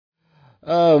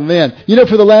Oh, man.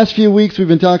 For the last few weeks, we've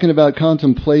been talking about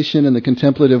contemplation and the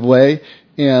contemplative way.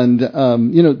 And,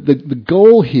 the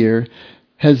goal here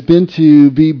has been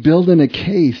to be building a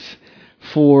case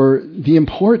for the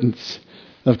importance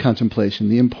of contemplation,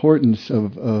 the importance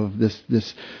of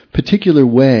this particular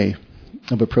way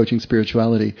of approaching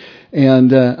spirituality.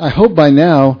 And I hope by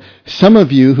now, some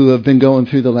of you who have been going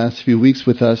through the last few weeks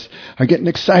with us are getting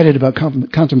excited about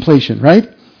contemplation, right?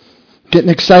 Getting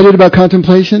excited about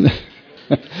contemplation?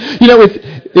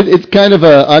 It's kind of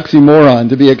an oxymoron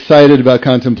to be excited about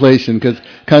contemplation, because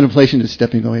contemplation is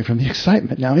stepping away from the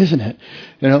excitement now, isn't it?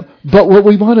 But what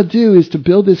we want to do is to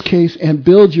build this case and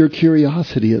build your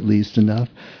curiosity at least enough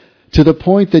to the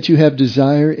point that you have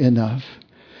desire enough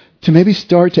to maybe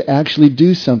start to actually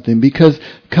do something, because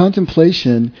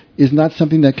contemplation is not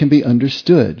something that can be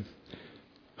understood.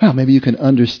 Well, maybe you can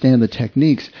understand the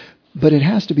techniques, but it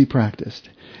has to be practiced.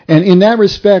 And in that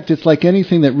respect, it's like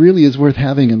anything that really is worth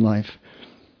having in life.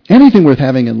 Anything worth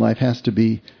having in life has to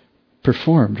be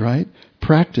performed, right?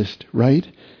 Practiced, right?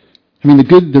 I mean,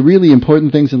 the really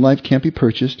important things in life can't be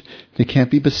purchased. They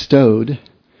can't be bestowed.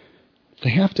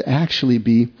 They have to actually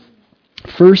be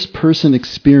first-person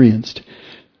experienced.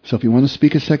 So if you want to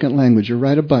speak a second language, or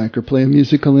ride a bike, or play a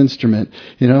musical instrument,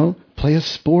 play a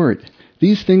sport.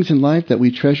 These things in life that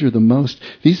we treasure the most,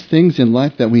 these things in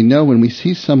life that we know when we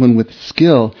see someone with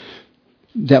skill,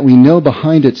 that we know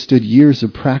behind it stood years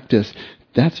of practice,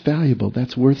 that's valuable,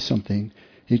 that's worth something.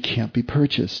 It can't be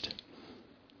purchased.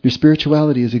 Your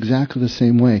spirituality is exactly the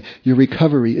same way. Your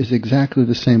recovery is exactly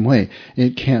the same way.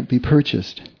 It can't be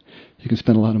purchased. You can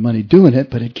spend a lot of money doing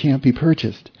it, but it can't be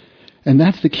purchased. And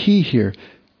that's the key here.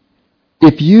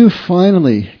 If you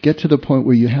finally get to the point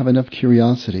where you have enough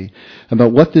curiosity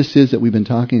about what this is that we've been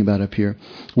talking about up here,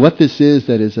 what this is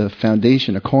that is a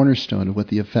foundation, a cornerstone of what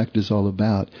the effect is all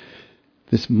about,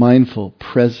 this mindful,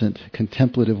 present,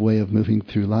 contemplative way of moving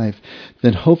through life,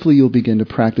 then hopefully you'll begin to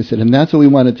practice it. And that's what we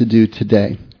wanted to do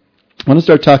today. I want to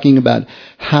start talking about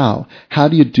how. How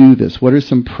do you do this? What are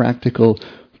some practical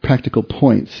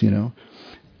points, And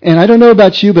I don't know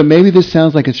about you, but maybe this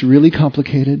sounds like it's really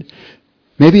complicated.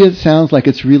 Maybe it sounds like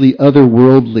it's really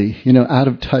otherworldly, out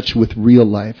of touch with real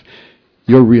life,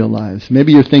 your real lives.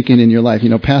 Maybe you're thinking in your life,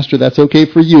 Pastor, that's okay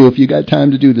for you if you got time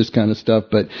to do this kind of stuff,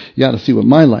 but you got to see what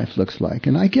my life looks like.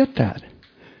 And I get that.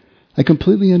 I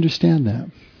completely understand that.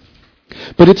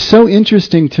 But it's so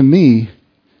interesting to me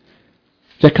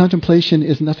that contemplation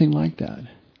is nothing like that.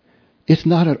 It's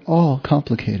not at all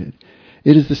complicated.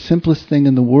 It is the simplest thing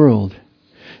in the world.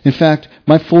 In fact,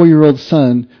 my 4-year-old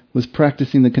son was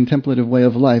practicing the contemplative way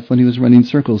of life when he was running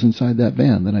circles inside that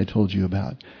van that I told you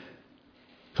about.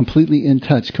 Completely in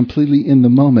touch, completely in the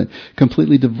moment,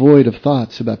 completely devoid of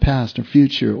thoughts about past or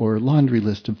future or a laundry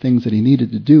list of things that he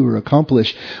needed to do or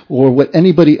accomplish or what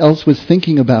anybody else was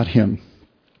thinking about him.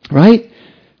 Right?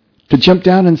 To jump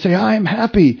down and say, I'm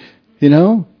happy,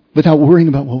 without worrying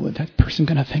about, what's that person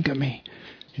going to think of me?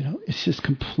 It's just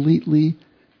completely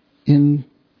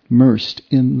immersed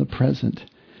in the present.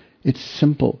 It's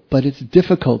simple, but it's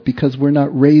difficult because we're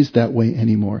not raised that way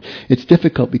anymore. It's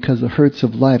difficult because the hurts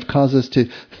of life cause us to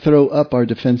throw up our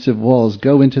defensive walls,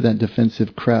 go into that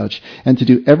defensive crouch, and to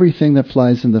do everything that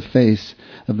flies in the face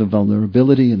of the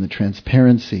vulnerability and the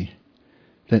transparency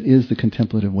that is the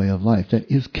contemplative way of life, that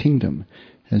is kingdom,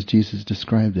 as Jesus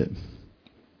described it.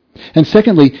 And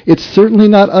secondly, it's certainly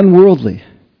not unworldly.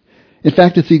 In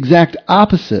fact, it's the exact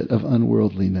opposite of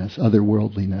unworldliness,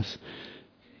 otherworldliness.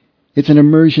 It's an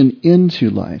immersion into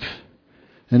life,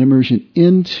 an immersion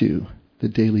into the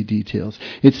daily details.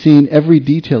 It's seeing every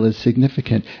detail as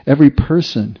significant, every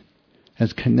person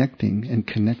as connecting and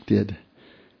connected.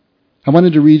 I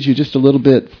wanted to read you just a little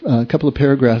bit, a couple of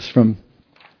paragraphs from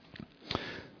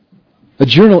a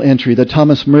journal entry that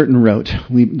Thomas Merton wrote.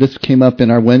 This came up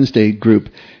in our Wednesday group,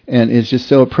 and is just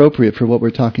so appropriate for what we're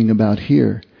talking about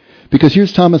here. Because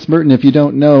here's Thomas Merton, if you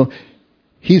don't know.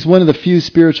 He's one of the few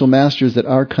spiritual masters that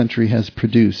our country has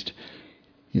produced.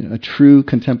 A true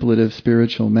contemplative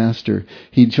spiritual master.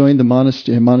 He joined the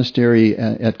monastery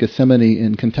at Gethsemane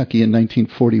in Kentucky in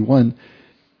 1941.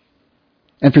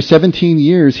 And for 17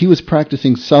 years, he was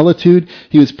practicing solitude,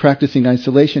 he was practicing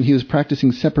isolation, he was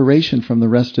practicing separation from the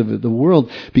rest of the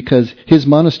world, because his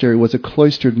monastery was a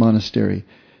cloistered monastery.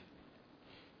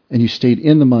 And you stayed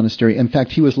in the monastery. In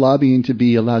fact, he was lobbying to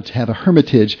be allowed to have a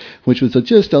hermitage, which was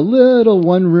just a little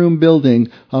one-room building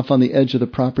off on the edge of the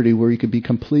property where he could be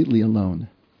completely alone.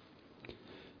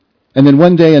 And then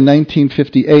one day in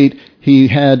 1958,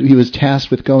 he was tasked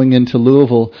with going into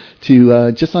Louisville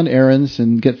to just on errands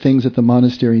and get things that the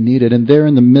monastery needed. And there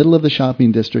in the middle of the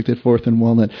shopping district at 4th and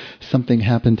Walnut, something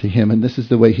happened to him. And this is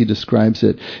the way he describes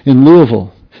it. In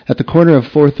Louisville, at the corner of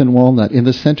 4th and Walnut, in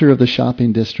the center of the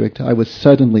shopping district, I was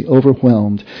suddenly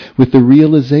overwhelmed with the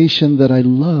realization that I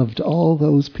loved all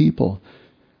those people,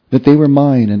 that they were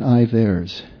mine and I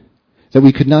theirs, that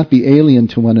we could not be alien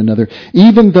to one another,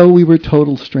 even though we were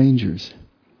total strangers.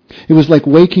 It was like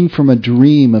waking from a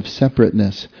dream of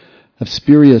separateness, of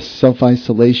spurious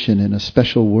self-isolation in a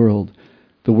special world,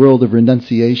 the world of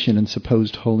renunciation and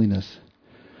supposed holiness.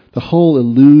 The whole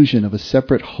illusion of a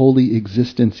separate holy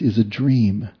existence is a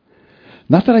dream.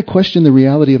 Not that I question the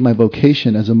reality of my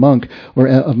vocation as a monk or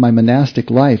of my monastic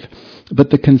life, but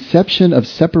the conception of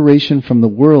separation from the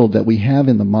world that we have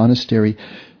in the monastery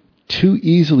too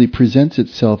easily presents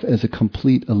itself as a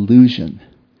complete illusion.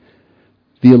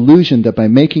 The illusion that by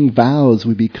making vows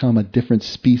we become a different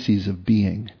species of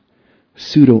being.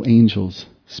 Pseudo-angels,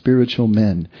 spiritual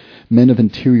men, men of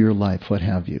interior life, what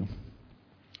have you.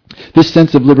 This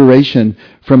sense of liberation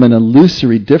from an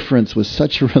illusory difference was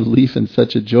such a relief and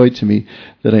such a joy to me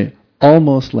that I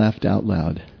almost laughed out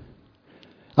loud.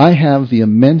 I have the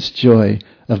immense joy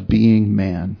of being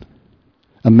man,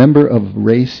 a member of a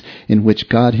race in which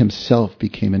God himself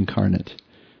became incarnate.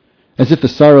 As if the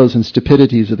sorrows and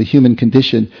stupidities of the human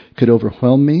condition could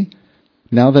overwhelm me,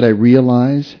 now that I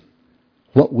realize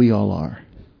what we all are.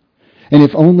 And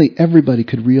if only everybody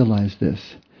could realize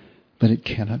this, but it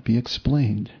cannot be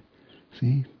explained.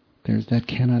 See, there's that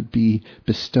cannot be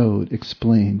bestowed,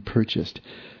 explained, purchased.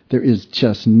 There is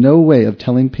just no way of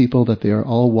telling people that they are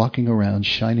all walking around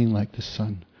shining like the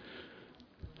sun.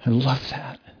 I love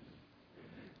that.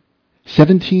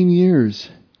 17 years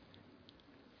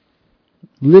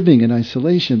living in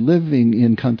isolation, living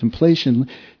in contemplation,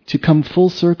 to come full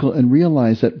circle and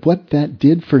realize that what that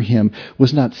did for him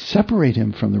was not separate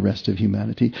him from the rest of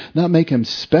humanity, not make him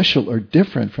special or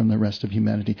different from the rest of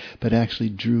humanity, but actually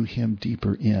drew him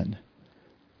deeper in,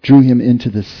 drew him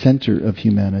into the center of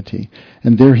humanity.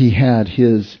 And there he had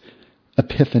his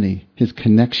epiphany, his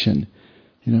connection,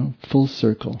 full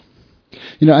circle.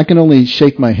 I can only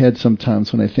shake my head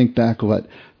sometimes when I think back what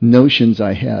notions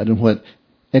I had and what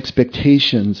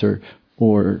expectations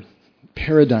or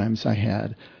paradigms I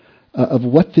had of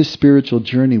what this spiritual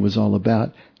journey was all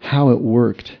about, how it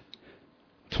worked.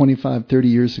 25, 30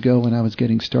 years ago when I was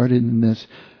getting started in this,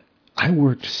 I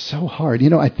worked so hard.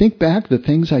 I think back the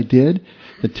things I did,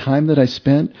 the time that I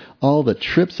spent, all the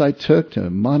trips I took to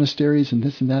monasteries and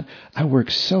this and that. I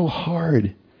worked so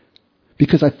hard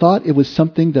because I thought it was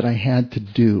something that I had to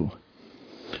do.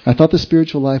 I thought the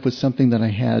spiritual life was something that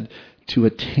I had to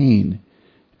attain.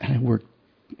 And I worked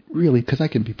really, because I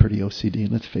can be pretty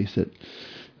OCD, let's face it.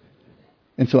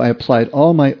 And so I applied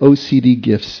all my OCD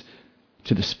gifts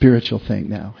to the spiritual thing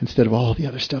now, instead of all the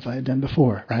other stuff I had done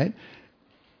before, right?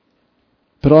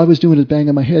 But all I was doing is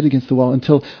banging my head against the wall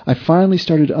until I finally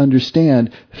started to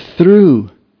understand through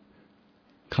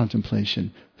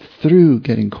contemplation, through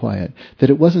getting quiet, that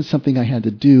it wasn't something I had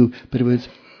to do, but it was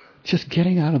just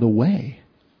getting out of the way.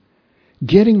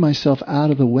 Getting myself out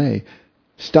of the way.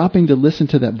 Stopping to listen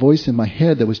to that voice in my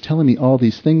head that was telling me all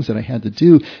these things that I had to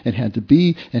do and had to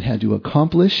be and had to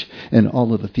accomplish, and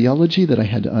all of the theology that I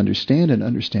had to understand and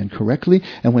understand correctly.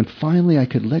 And when finally I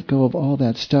could let go of all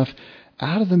that stuff,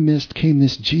 out of the mist came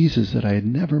this Jesus that I had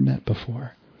never met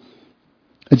before.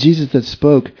 A Jesus that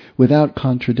spoke without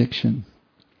contradiction.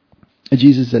 A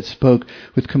Jesus that spoke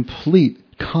with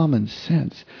complete common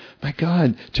sense. My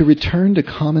God, to return to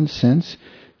common sense,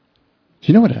 do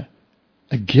you know what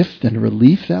a gift and a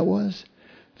relief that was?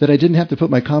 That I didn't have to put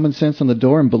my common sense on the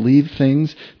door and believe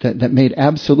things that made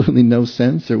absolutely no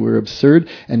sense or were absurd.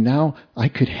 And now I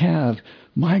could have,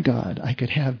 my God, I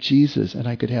could have Jesus and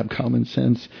I could have common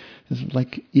sense. It's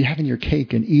like you having your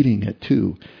cake and eating it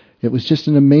too. It was just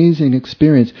an amazing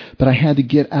experience, but I had to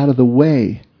get out of the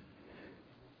way.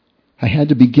 I had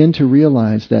to begin to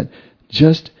realize that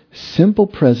just simple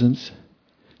presence,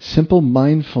 simple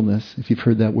mindfulness, if you've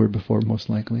heard that word before, most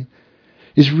likely,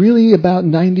 is really about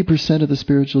 90% of the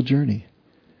spiritual journey.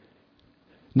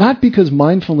 Not because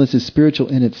mindfulness is spiritual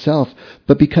in itself,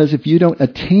 but because if you don't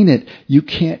attain it, you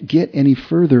can't get any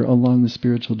further along the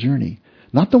spiritual journey.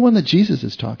 Not the one that Jesus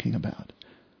is talking about.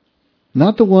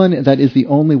 Not the one that is the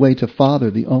only way to Father,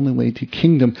 the only way to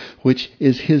kingdom, which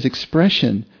is his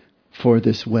expression for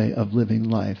this way of living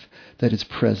life that is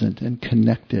present and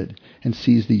connected and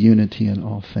sees the unity in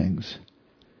all things.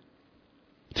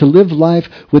 To live life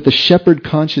with the shepherd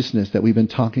consciousness that we've been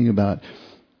talking about.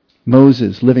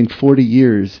 Moses living 40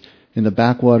 years in the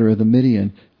backwater of the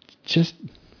Midian, just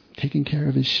taking care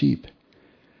of his sheep.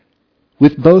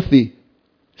 With both the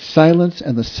silence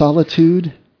and the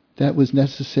solitude that was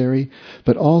necessary,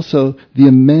 but also the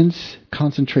immense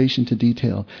concentration to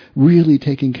detail, really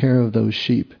taking care of those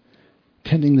sheep,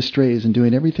 tending the strays and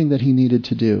doing everything that he needed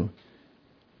to do.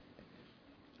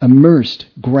 Immersed,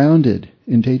 grounded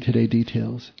in day-to-day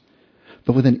details,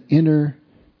 but with an inner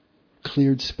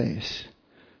cleared space,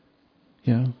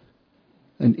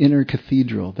 an inner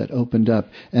cathedral that opened up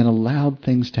and allowed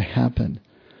things to happen,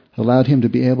 allowed him to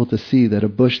be able to see that a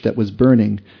bush that was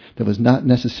burning, that was not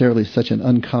necessarily such an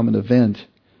uncommon event,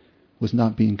 was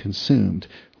not being consumed,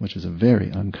 which is a very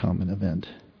uncommon event.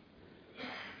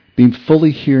 Being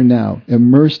fully here now,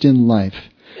 immersed in life,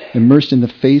 immersed in the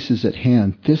faces at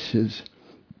hand, this is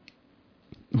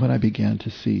what I began to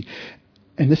see.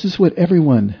 And this is what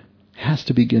everyone has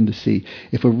to begin to see.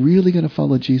 If we're really going to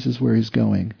follow Jesus where he's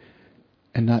going,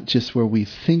 and not just where we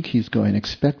think he's going,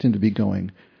 expect him to be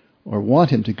going, or want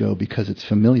him to go because it's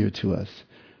familiar to us.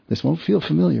 This won't feel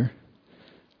familiar.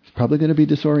 It's probably going to be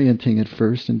disorienting at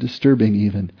first and disturbing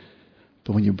even.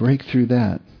 But when you break through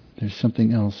that, there's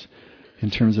something else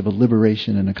in terms of a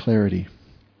liberation and a clarity.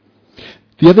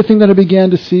 The other thing that I began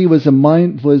to see was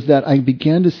that I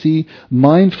began to see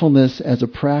mindfulness as a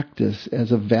practice,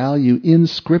 as a value in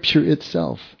Scripture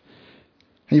itself.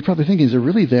 And you're probably thinking, is it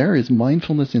really there? Is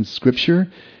mindfulness in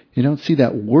Scripture? You don't see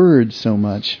that word so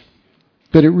much.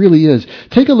 But it really is.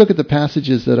 Take a look at the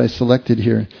passages that I selected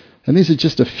here. And these are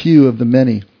just a few of the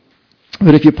many.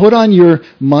 But if you put on your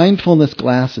mindfulness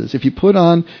glasses, if you put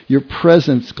on your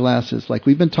presence glasses, like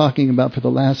we've been talking about for the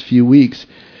last few weeks,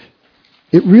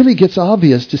 it really gets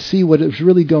obvious to see what is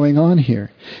really going on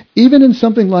here. Even in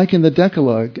something like in the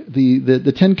Decalogue,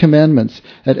 the Ten Commandments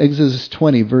at Exodus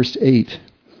 20, verse 8.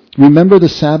 Remember the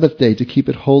Sabbath day to keep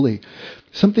it holy.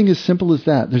 Something as simple as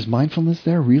that. There's mindfulness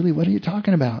there? Really? What are you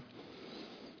talking about?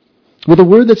 Well, the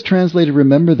word that's translated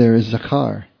remember there is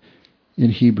zakar in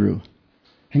Hebrew.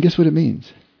 And guess what it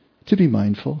means? To be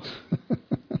mindful.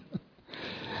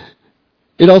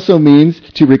 It also means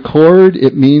to record.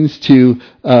 It means to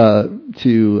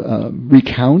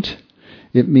recount.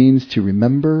 It means to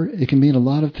remember. It can mean a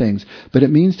lot of things. But it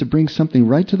means to bring something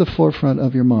right to the forefront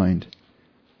of your mind.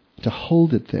 To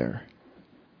hold it there.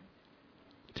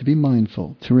 To be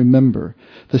mindful. To remember.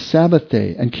 The Sabbath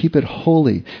day and keep it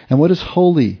holy. And what is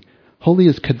holy? Holy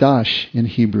is kadash in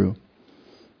Hebrew.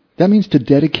 That means to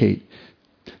dedicate.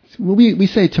 We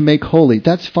say to make holy.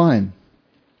 That's fine.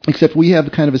 Except we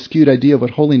have kind of a skewed idea of what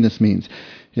holiness means.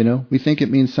 We think it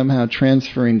means somehow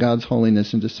transferring God's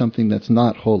holiness into something that's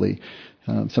not holy,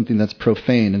 something that's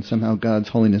profane, and somehow God's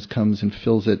holiness comes and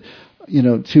fills it.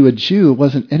 To a Jew, it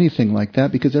wasn't anything like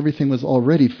that because everything was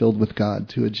already filled with God,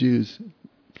 to a Jew's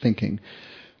thinking.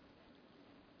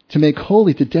 To make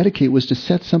holy, to dedicate, was to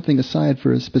set something aside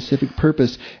for a specific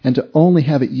purpose and to only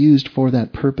have it used for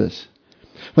that purpose.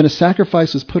 When a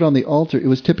sacrifice was put on the altar, it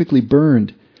was typically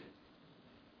burned.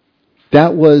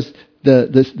 That was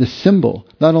the symbol,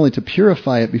 not only to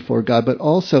purify it before God, but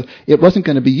also it wasn't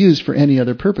going to be used for any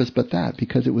other purpose but that,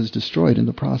 because it was destroyed in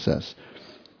the process.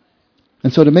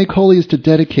 And so to make holy is to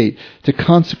dedicate, to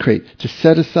consecrate, to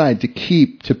set aside, to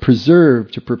keep, to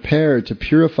preserve, to prepare, to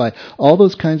purify, all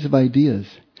those kinds of ideas.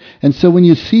 And so when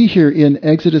you see here in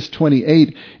Exodus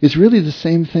 28, it's really the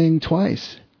same thing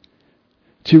twice.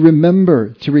 To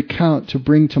remember, to recount, to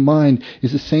bring to mind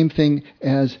is the same thing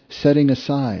as setting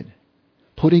aside,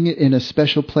 putting it in a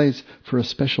special place for a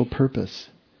special purpose.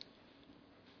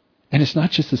 And it's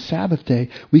not just the Sabbath day.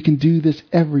 We can do this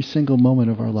every single moment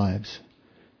of our lives.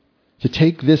 To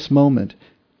take this moment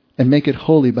and make it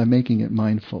holy by making it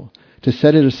mindful. To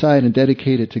set it aside and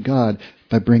dedicate it to God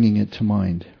by bringing it to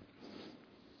mind.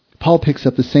 Paul picks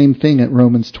up the same thing at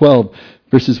Romans 12,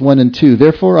 verses 1 and 2.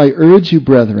 Therefore I urge you,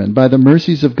 brethren, by the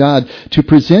mercies of God, to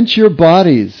present your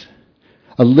bodies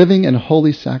a living and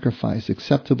holy sacrifice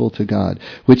acceptable to God,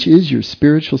 which is your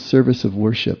spiritual service of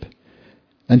worship.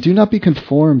 And do not be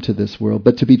conformed to this world,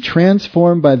 but to be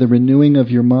transformed by the renewing of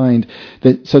your mind,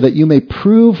 so that you may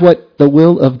prove what the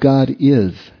will of God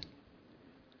is,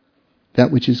 that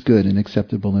which is good and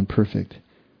acceptable and perfect.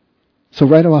 So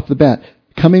right off the bat,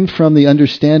 coming from the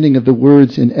understanding of the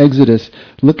words in Exodus,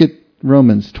 look at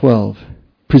Romans 12.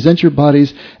 Present your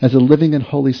bodies as a living and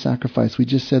holy sacrifice. We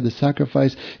just said the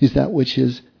sacrifice is that which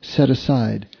is set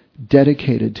aside,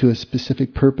 dedicated to a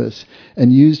specific purpose,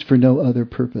 and used for no other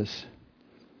purpose.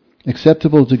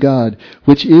 Acceptable to God,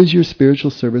 which is your spiritual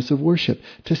service of worship,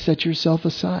 to set yourself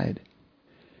aside.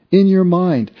 In your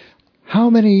mind,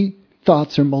 how many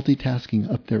thoughts are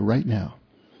multitasking up there right now?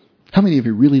 How many of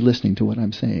you are really listening to what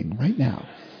I'm saying right now?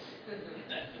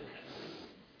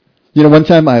 One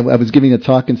time I was giving a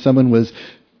talk and someone was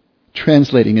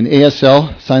translating an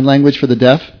ASL, sign language for the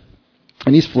deaf.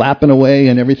 And he's flapping away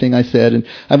and everything I said. And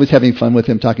I was having fun with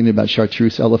him talking about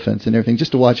chartreuse elephants and everything,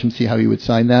 just to watch him see how he would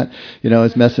sign that. I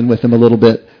was messing with him a little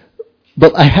bit.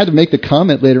 But I had to make the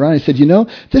comment later on. I said,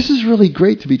 this is really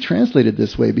great to be translated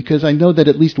this way because I know that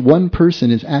at least one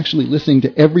person is actually listening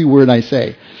to every word I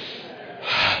say.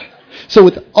 So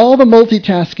with all the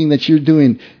multitasking that you're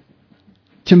doing,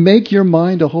 to make your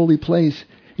mind a holy place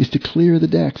is to clear the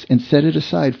decks and set it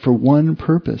aside for one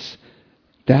purpose.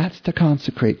 That's to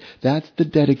consecrate. That's to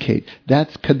dedicate.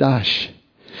 That's Kadash.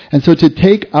 And so to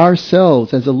take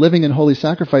ourselves as a living and holy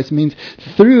sacrifice means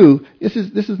this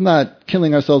is not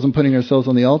killing ourselves and putting ourselves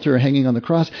on the altar or hanging on the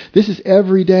cross. This is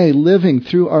every day living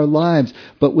through our lives,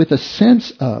 but with a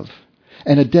sense of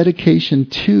and a dedication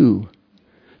to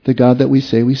the God that we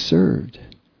say we served.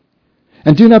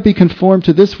 And do not be conformed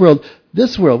to this world.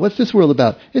 This world, what's this world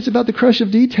about? It's about the crush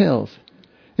of details.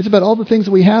 It's about all the things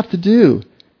that we have to do.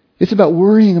 It's about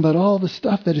worrying about all the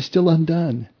stuff that is still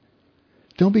undone.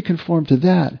 Don't be conformed to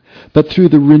that, but through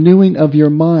the renewing of your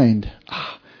mind.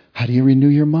 How do you renew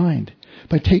your mind?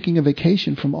 By taking a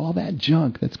vacation from all that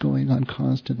junk that's going on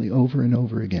constantly over and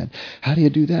over again. How do you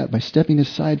do that? By stepping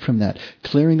aside from that,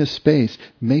 clearing a space,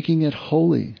 making it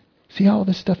holy. See how all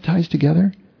this stuff ties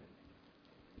together?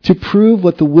 To prove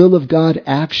what the will of God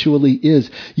actually is.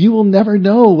 You will never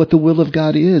know what the will of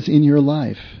God is in your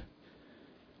life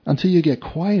until you get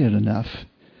quiet enough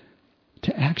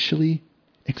to actually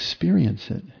experience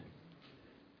it.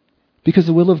 Because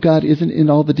the will of God isn't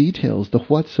in all the details, the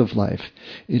what's of life.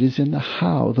 It is in the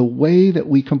how, the way that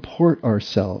we comport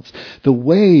ourselves, the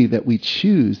way that we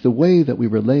choose, the way that we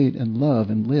relate and love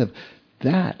and live.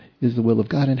 That is the will of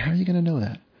God. And how are you going to know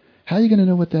that? How are you going to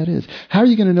know what that is? How are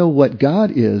you going to know what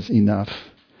God is enough,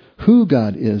 who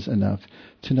God is enough,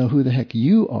 to know who the heck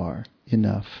you are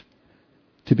enough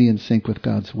to be in sync with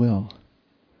God's will,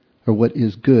 or what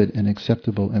is good and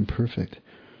acceptable and perfect?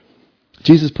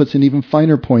 Jesus puts an even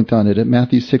finer point on it at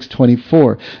Matthew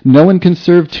 6:24. No one can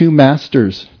serve two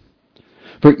masters,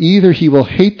 for either he will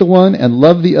hate the one and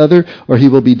love the other, or he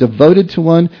will be devoted to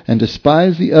one and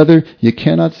despise the other. You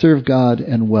cannot serve God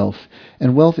and wealth.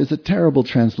 And wealth is a terrible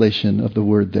translation of the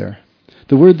word there.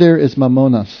 The word there is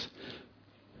mammonas.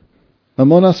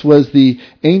 Mammonas was the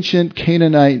ancient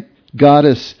Canaanite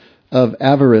goddess of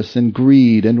avarice and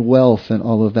greed and wealth and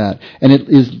all of that. And it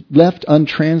is left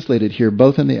untranslated here,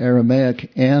 both in the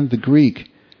Aramaic and the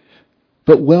Greek.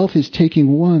 But wealth is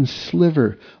taking one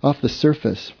sliver off the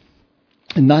surface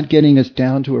and not getting us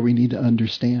down to where we need to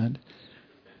understand.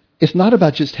 It's not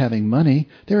about just having money.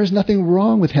 There is nothing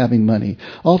wrong with having money.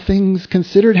 All things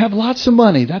considered, have lots of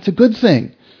money. That's a good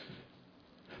thing.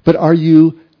 But are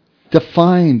you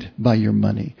defined by your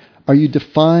money? Are you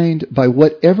defined by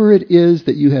whatever it is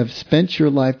that you have spent your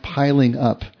life piling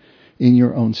up in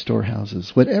your own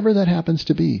storehouses? Whatever that happens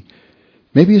to be.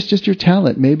 Maybe it's just your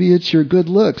talent. Maybe it's your good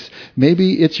looks.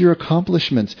 Maybe it's your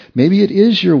accomplishments. Maybe it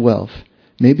is your wealth.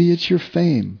 Maybe it's your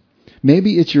fame.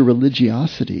 Maybe it's your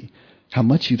religiosity. How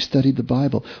much you've studied the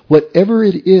Bible. Whatever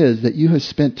it is that you have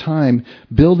spent time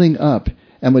building up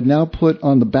and would now put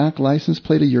on the back license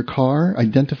plate of your car,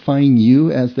 identifying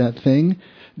you as that thing,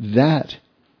 that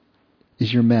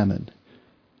is your mammon.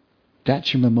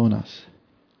 That's your mammonas.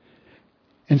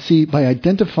 And see, by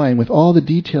identifying with all the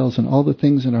details and all the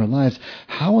things in our lives,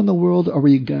 how in the world are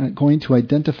we going to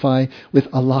identify with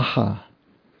Allah,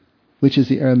 which is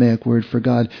the Aramaic word for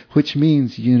God, which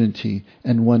means unity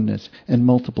and oneness and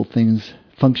multiple things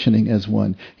functioning as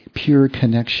one, pure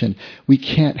connection. We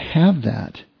can't have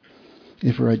that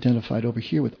if we're identified over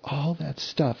here with all that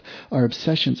stuff, our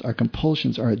obsessions, our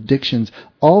compulsions, our addictions,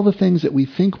 all the things that we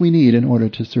think we need in order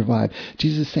to survive.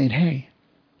 Jesus is saying, hey,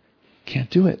 can't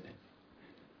do it.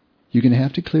 You're going to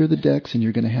have to clear the decks, and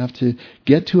you're going to have to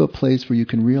get to a place where you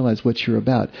can realize what you're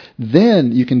about.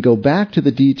 Then you can go back to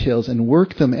the details and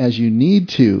work them as you need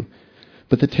to,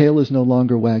 but the tail is no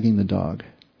longer wagging the dog.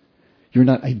 You're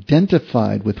not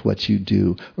identified with what you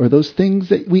do, or those things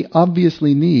that we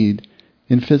obviously need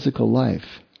in physical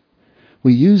life.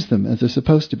 We use them as they're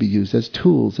supposed to be used, as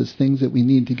tools, as things that we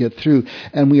need to get through,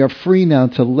 and we are free now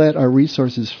to let our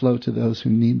resources flow to those who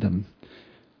need them.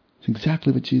 It's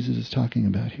exactly what Jesus is talking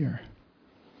about here.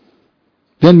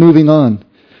 Then moving on.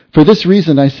 For this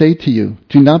reason I say to you,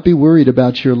 do not be worried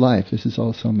about your life. This is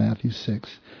also Matthew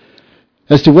 6.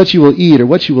 As to what you will eat or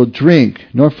what you will drink,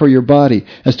 nor for your body,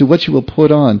 as to what you will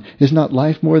put on. Is not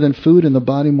life more than food and the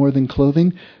body more than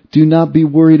clothing? Do not be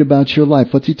worried about your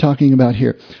life. What's he talking about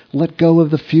here? Let go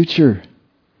of the future.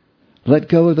 Let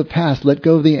go of the past. Let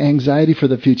go of the anxiety for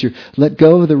the future. Let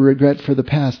go of the regret for the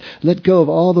past. Let go of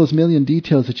all those million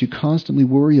details that you constantly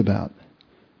worry about.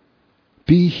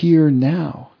 Be here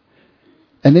now.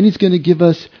 And then he's going to give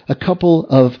us a couple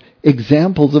of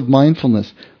examples of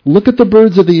mindfulness. Look at the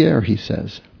birds of the air, he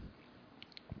says.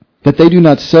 That they do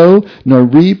not sow, nor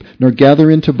reap, nor gather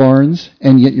into barns,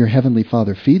 and yet your heavenly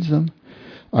Father feeds them.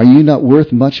 Are you not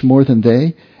worth much more than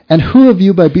they? And who of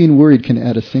you, by being worried, can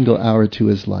add a single hour to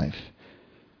his life?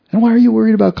 And why are you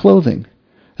worried about clothing?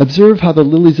 Observe how the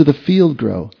lilies of the field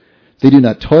grow. They do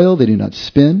not toil, they do not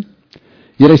spin.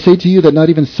 Yet I say to you that not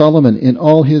even Solomon in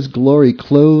all his glory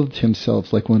clothed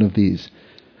himself like one of these.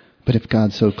 But if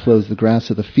God so clothes the grass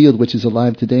of the field, which is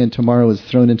alive today and tomorrow is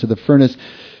thrown into the furnace,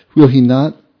 will he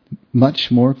not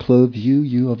much more clothe you,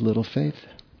 you of little faith?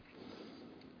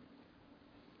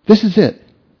 This is it.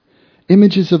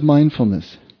 Images of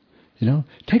mindfulness.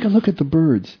 Take a look at the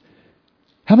birds.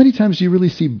 How many times do you really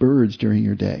see birds during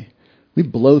your day? We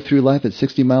blow through life at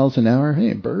 60 miles an hour.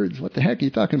 Hey, birds, what the heck are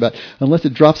you talking about? Unless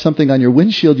it drops something on your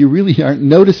windshield, you really aren't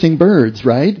noticing birds,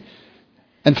 right?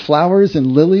 And flowers and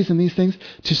lilies and these things.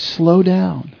 To slow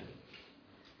down.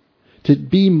 To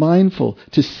be mindful.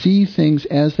 To see things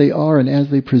as they are and as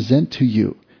they present to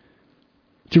you.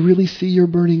 To really see your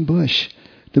burning bush.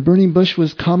 The burning bush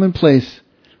was commonplace,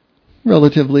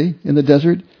 relatively, in the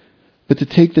desert. But to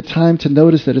take the time to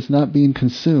notice that it's not being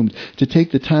consumed. To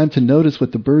take the time to notice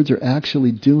what the birds are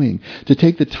actually doing. To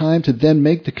take the time to then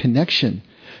make the connection.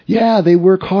 Yeah, they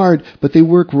work hard, but they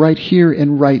work right here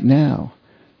and right now.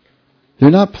 They're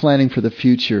not planning for the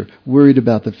future, worried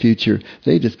about the future.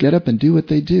 They just get up and do what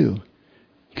they do.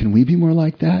 Can we be more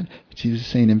like that? Jesus is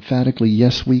saying emphatically,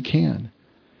 yes, we can.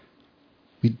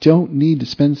 We don't need to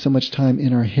spend so much time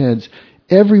in our heads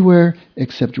everywhere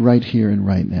except right here and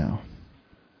right now.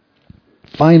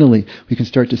 Finally, we can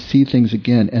start to see things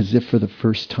again as if for the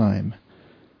first time.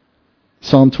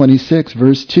 Psalm 26,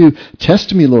 verse 2,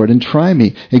 Test me, Lord, and try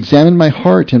me. Examine my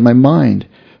heart and my mind.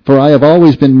 For I have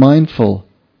always been mindful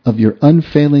of your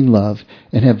unfailing love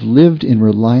and have lived in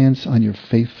reliance on your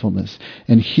faithfulness.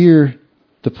 And here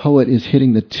the poet is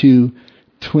hitting the two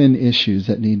twin issues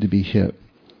that need to be hit.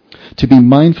 To be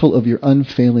mindful of your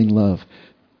unfailing love.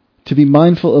 To be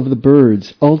mindful of the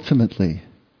birds, ultimately,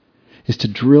 is to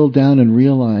drill down and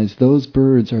realize those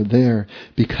birds are there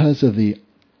because of the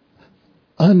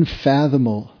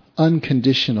unfathomable,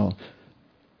 unconditional,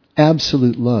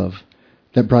 absolute love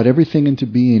that brought everything into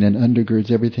being and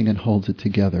undergirds everything and holds it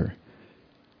together.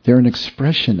 They're an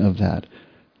expression of that.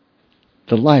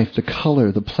 The life, the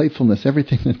color, the playfulness,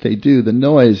 everything that they do, the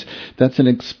noise, that's an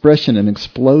expression, an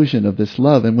explosion of this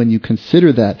love. And when you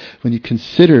consider that, when you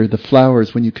consider the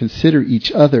flowers, when you consider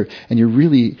each other, and you're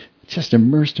really just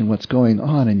immersed in what's going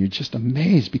on, and you're just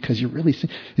amazed because you're really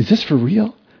seeing, is this for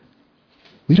real?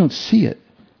 We don't see it.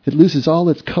 It loses all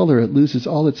its color, it loses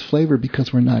all its flavor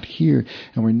because we're not here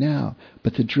and we're now.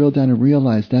 But to drill down and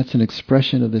realize that's an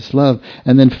expression of this love.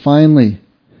 And then finally,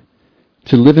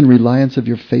 to live in reliance of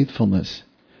your faithfulness.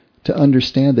 To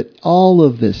understand that all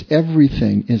of this,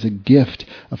 everything is a gift,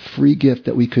 a free gift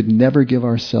that we could never give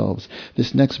ourselves.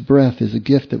 This next breath is a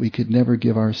gift that we could never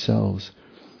give ourselves.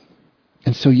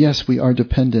 And so yes, we are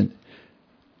dependent.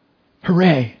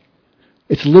 Hooray!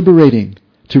 It's liberating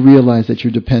to realize that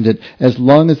you're dependent as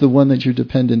long as the one that you're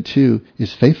dependent to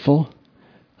is faithful.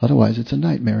 Otherwise it's a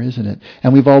nightmare, isn't it?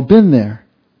 And we've all been there,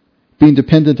 being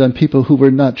dependent on people who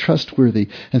were not trustworthy.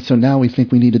 And so now we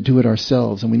think we need to do it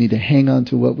ourselves and we need to hang on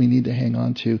to what we need to hang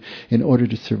on to in order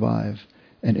to survive.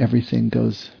 And everything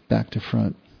goes back to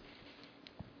front.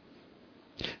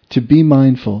 To be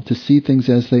mindful, to see things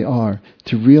as they are,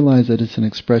 to realize that it's an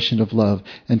expression of love,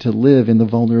 and to live in the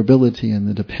vulnerability and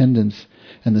the dependence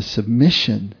and the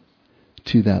submission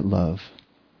to that love.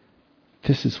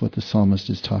 This is what the psalmist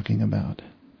is talking about.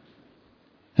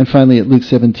 And finally, at Luke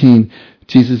 17,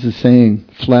 Jesus is saying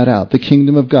flat out, the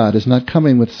kingdom of God is not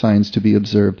coming with signs to be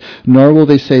observed, nor will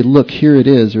they say, look, here it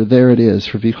is, or there it is,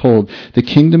 for behold, the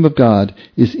kingdom of God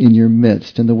is in your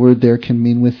midst. And the word there can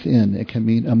mean within, it can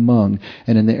mean among,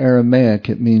 and in the Aramaic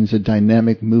it means a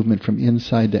dynamic movement from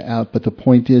inside to out. But the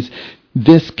point is,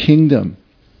 this kingdom,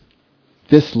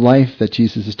 this life that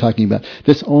Jesus is talking about,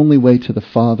 this only way to the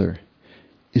Father,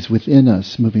 is within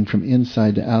us, moving from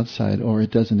inside to outside, or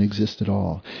it doesn't exist at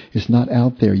all. It's not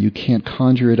out there. You can't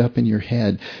conjure it up in your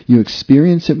head. You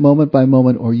experience it moment by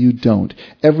moment, or you don't.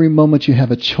 Every moment you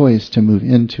have a choice to move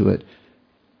into it,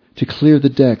 to clear the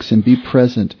decks and be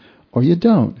present, or you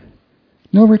don't.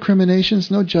 No recriminations,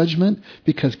 no judgment,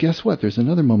 because guess what? There's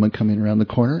another moment coming around the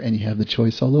corner and you have the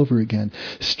choice all over again.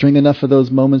 String enough of those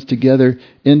moments together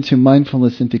into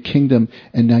mindfulness, into kingdom,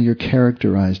 and now you're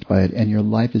characterized by it and your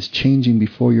life is changing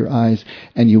before your eyes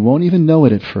and you won't even know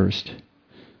it at first.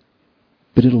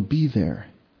 But it'll be there.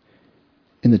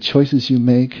 In the choices you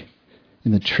make,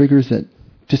 in the triggers that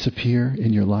disappear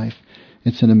in your life.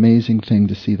 It's an amazing thing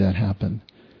to see that happen.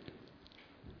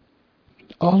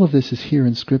 All of this is here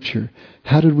in Scripture.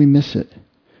 How did we miss it?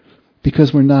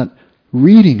 Because we're not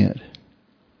reading it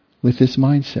with this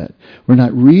mindset. We're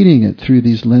not reading it through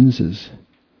these lenses.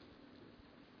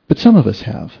 But some of us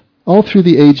have. All through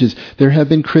the ages, there have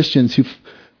been Christians who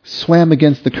swam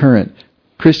against the current.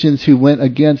 Christians who went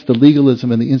against the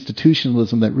legalism and the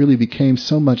institutionalism that really became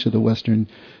so much of the Western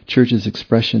Church's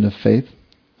expression of faith.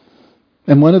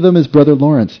 And one of them is Brother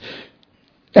Lawrence.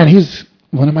 And he's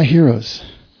one of my heroes.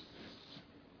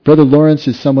 Brother Lawrence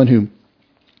is someone who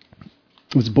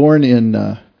was born in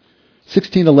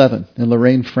 1611 in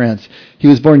Lorraine, France. He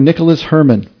was born Nicholas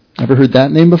Herman. Ever heard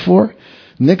that name before?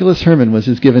 Nicholas Herman was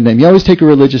his given name. You always take a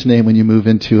religious name when you move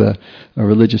into a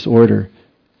religious order.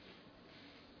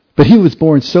 But he was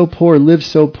born so poor, lived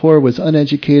so poor, was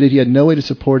uneducated. He had no way to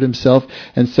support himself.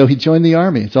 And so he joined the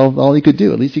army. It's all he could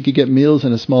do. At least he could get meals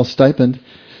and a small stipend.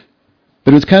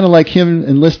 But it was kind of like him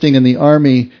enlisting in the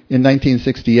army in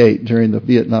 1968 during the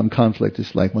Vietnam conflict.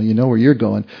 It's like, well, you know where you're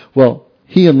going. Well,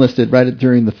 he enlisted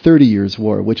during the 30 Years'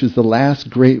 War, which was the last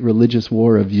great religious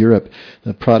war of Europe.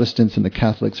 The Protestants and the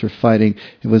Catholics were fighting.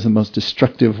 It was the most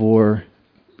destructive war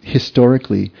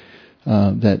historically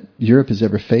that Europe has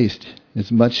ever faced. It's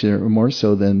much or more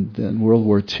so than World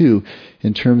War II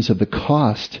in terms of the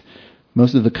cost.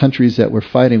 Most of the countries that were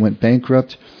fighting went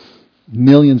bankrupt.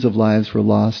 Millions of lives were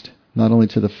lost, not only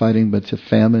to the fighting but to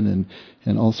famine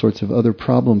and all sorts of other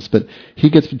problems. But he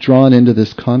gets drawn into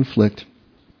this conflict.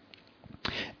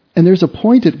 And there's a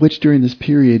point at which during this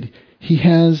period he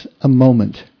has a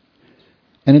moment.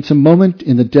 And it's a moment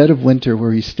in the dead of winter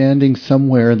where he's standing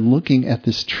somewhere and looking at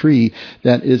this tree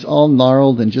that is all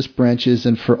gnarled and just branches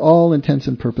and for all intents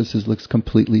and purposes looks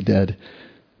completely dead.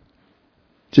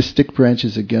 Just stick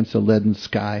branches against a leaden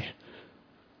sky.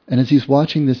 And as he's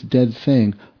watching this dead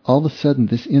thing, all of a sudden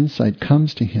this insight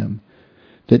comes to him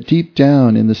that deep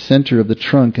down in the center of the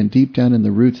trunk and deep down in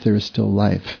the roots there is still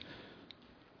life.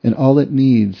 And all it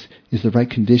needs is the right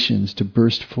conditions to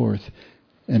burst forth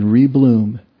and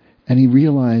rebloom. And he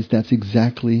realized that's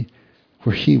exactly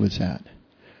where he was at.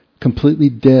 Completely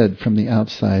dead from the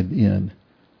outside in.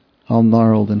 All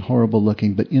gnarled and horrible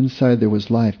looking, but inside there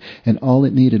was life. And all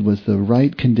it needed was the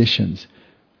right conditions.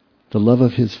 The love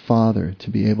of his Father to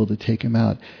be able to take him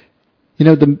out. You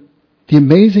know, the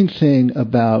amazing thing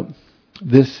about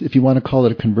this, if you want to call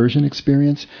it a conversion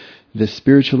experience, this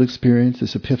spiritual experience,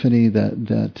 this epiphany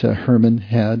that Herman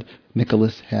had,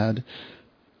 Nicholas had,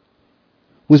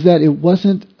 was that it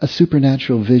wasn't a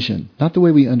supernatural vision, not the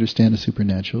way we understand a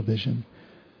supernatural vision.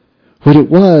 What it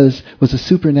was a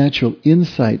supernatural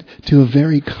insight to a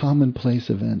very commonplace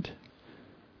event.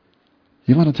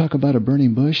 You want to talk about a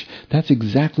burning bush? That's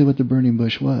exactly what the burning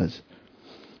bush was.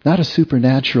 Not a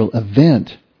supernatural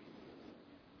event,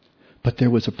 but there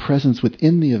was a presence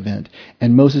within the event,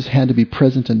 and Moses had to be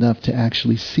present enough to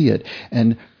actually see it,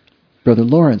 and Brother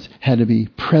Lawrence had to be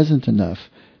present enough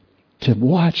to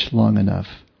watch long enough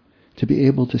to be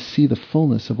able to see the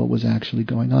fullness of what was actually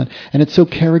going on. And it's so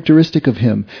characteristic of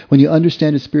him. When you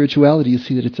understand his spirituality, you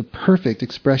see that it's a perfect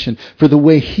expression for the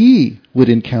way he would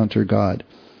encounter God.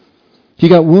 He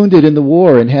got wounded in the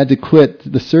war and had to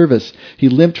quit the service. He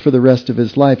limped for the rest of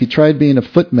his life. He tried being a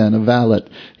footman, a valet,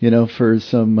 for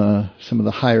some of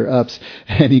the higher ups.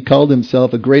 And he called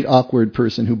himself a great awkward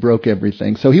person who broke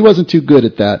everything. So he wasn't too good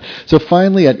at that. So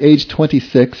finally, at age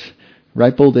 26,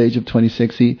 ripe old age of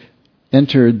 26, he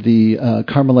entered the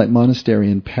Carmelite monastery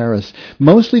in Paris,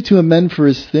 mostly to amend for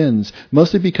his sins,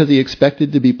 mostly because he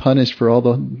expected to be punished for all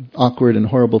the awkward and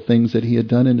horrible things that he had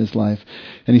done in his life.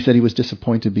 And he said he was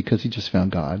disappointed because he just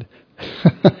found God.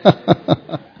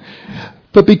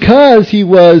 But because he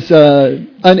was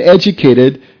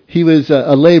uneducated, he was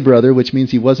a lay brother, which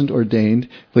means he wasn't ordained,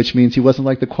 which means he wasn't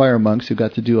like the choir monks who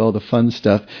got to do all the fun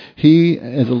stuff. He,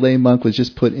 as a lay monk, was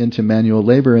just put into manual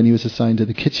labor, and he was assigned to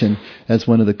the kitchen as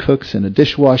one of the cooks and a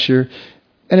dishwasher.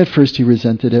 And at first he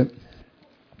resented it.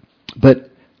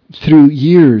 But through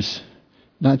years,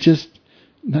 not just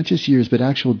years, but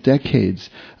actual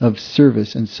decades of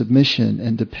service and submission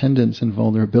and dependence and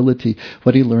vulnerability,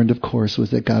 what he learned, of course, was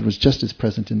that God was just as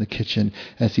present in the kitchen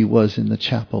as he was in the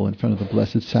chapel in front of the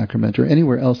Blessed Sacrament or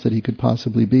anywhere else that he could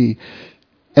possibly be.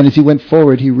 And as he went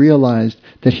forward, he realized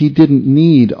that he didn't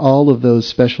need all of those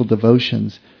special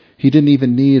devotions. He didn't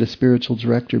even need a spiritual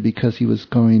director because he was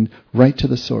going right to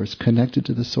the source, connected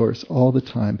to the source all the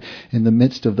time in the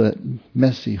midst of the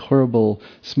messy, horrible,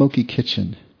 smoky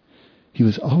kitchen. He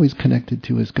was always connected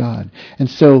to his God. And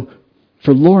so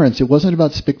for Lawrence, it wasn't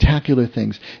about spectacular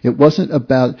things. It wasn't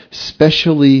about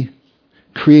specially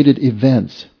created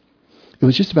events. It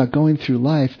was just about going through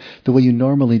life the way you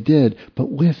normally did,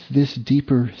 but with this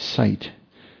deeper sight,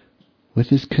 with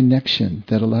this connection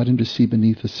that allowed him to see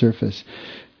beneath the surface.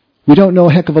 We don't know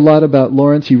a heck of a lot about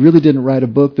Lawrence. He really didn't write a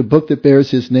book. The book that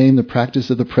bears his name, The Practice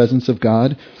of the Presence of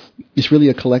God, is really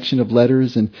a collection of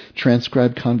letters and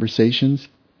transcribed conversations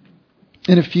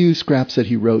and a few scraps that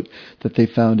he wrote that they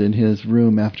found in his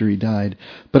room after he died.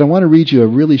 But I want to read you a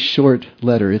really short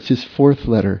letter. It's his 4th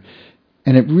letter,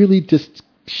 and it really just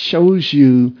shows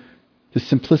you the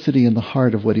simplicity and the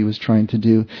heart of what he was trying to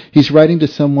do. He's writing to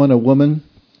someone, a woman,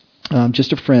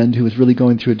 just a friend who was really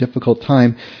going through a difficult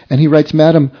time, and he writes,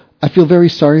 "Madam, I feel very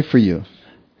sorry for you.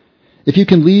 If you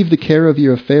can leave the care of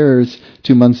your affairs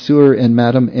to Monsieur and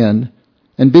Madame N,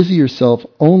 and busy yourself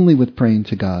only with praying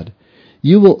to God,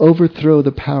 you will overthrow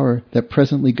the power that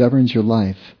presently governs your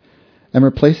life and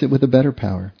replace it with a better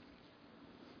power.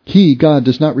 He, God,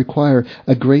 does not require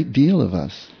a great deal of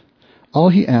us. All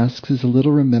he asks is a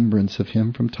little remembrance of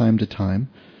him from time to time,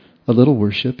 a little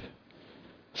worship.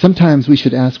 Sometimes we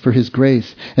should ask for his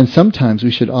grace, and sometimes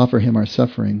we should offer him our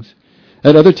sufferings.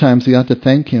 At other times we ought to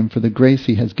thank him for the grace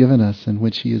he has given us and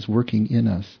which he is working in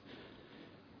us.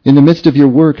 In the midst of your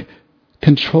work,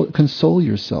 console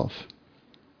yourself.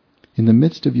 In the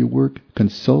midst of your work,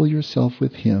 console yourself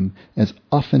with him as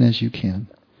often as you can.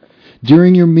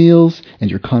 During your meals and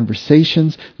your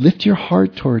conversations, lift your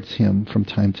heart towards him from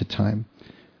time to time.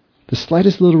 The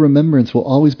slightest little remembrance will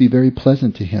always be very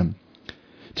pleasant to him.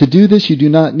 To do this, you do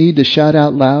not need to shout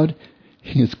out loud.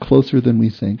 He is closer than we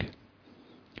think.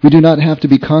 We do not have to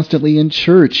be constantly in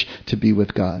church to be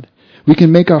with God. We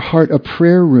can make our heart a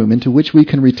prayer room into which we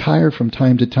can retire from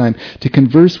time to time to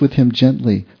converse with him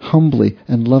gently, humbly,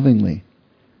 and lovingly.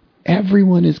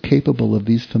 Everyone is capable of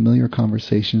these familiar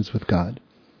conversations with God.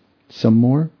 Some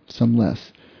more, some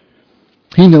less.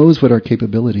 He knows what our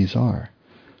capabilities are.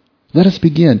 Let us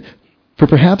begin, for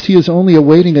perhaps he is only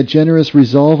awaiting a generous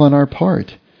resolve on our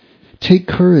part. Take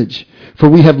courage, for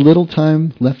we have little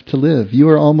time left to live. You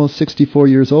are almost 64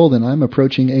 years old, and I'm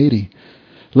approaching 80.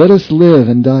 Let us live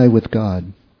and die with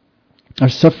God. Our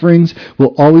sufferings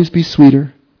will always be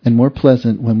sweeter and more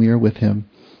pleasant when we are with him,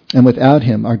 and without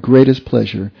him, our greatest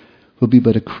pleasure will be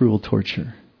but a cruel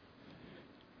torture.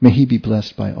 May he be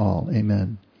blessed by all.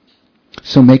 Amen.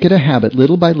 So make it a habit,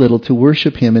 little by little, to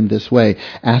worship him in this way.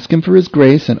 Ask him for his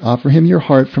grace and offer him your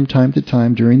heart from time to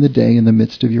time during the day in the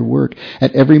midst of your work,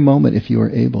 at every moment if you are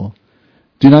able.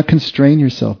 Do not constrain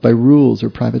yourself by rules or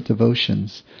private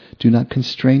devotions. Do not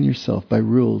constrain yourself by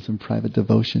rules and private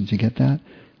devotions. You get that?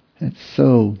 It's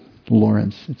so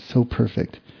Lawrence. It's so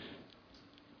perfect.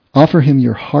 Offer him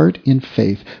your heart in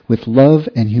faith with love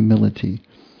and humility.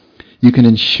 You can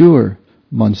ensure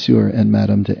Monsieur and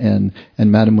Madame de N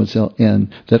and Mademoiselle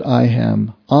N that I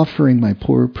am offering my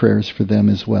poor prayers for them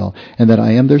as well, and that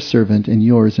I am their servant and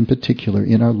yours in particular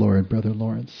in our Lord, Brother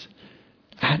Lawrence.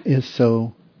 That is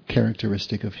so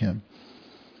characteristic of him.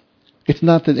 It's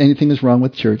not that anything is wrong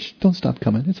with church. Don't stop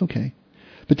coming. It's okay.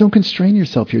 But don't constrain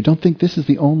yourself here. Don't think this is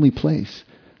the only place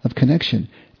of connection.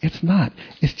 It's not.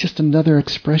 It's just another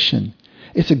expression.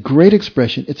 It's a great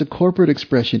expression. It's a corporate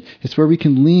expression. It's where we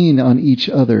can lean on each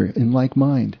other in like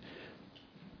mind.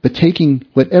 But taking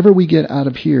whatever we get out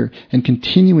of here and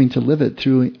continuing to live it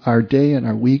through our day and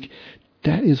our week,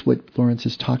 that is what Lawrence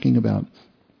is talking about.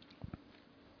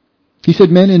 He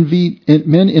said men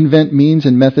invent means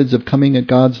and methods of coming at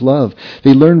God's love.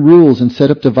 They learn rules and set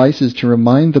up devices to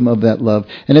remind them of that love.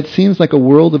 And it seems like a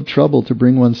world of trouble to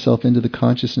bring oneself into the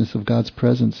consciousness of God's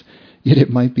presence. Yet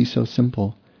it might be so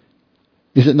simple.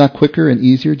 Is it not quicker and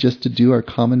easier just to do our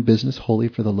common business wholly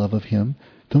for the love of him?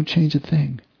 Don't change a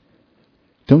thing.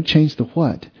 Don't change the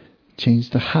what.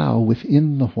 Change the how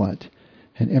within the what.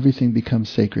 And everything becomes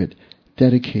sacred,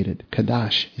 dedicated,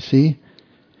 kadash. You see?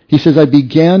 He says, I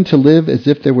began to live as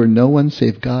if there were no one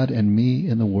save God and me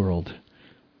in the world.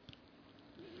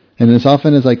 And as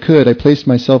often as I could, I placed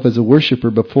myself as a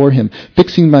worshiper before him,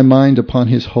 fixing my mind upon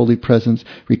his holy presence,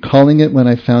 recalling it when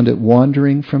I found it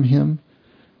wandering from him,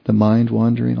 the mind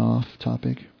wandering off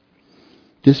topic.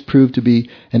 This proved to be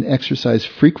an exercise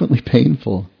frequently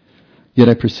painful, yet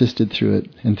I persisted through it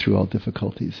and through all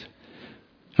difficulties.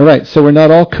 All right, so we're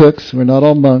not all cooks, we're not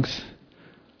all monks,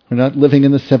 we're not living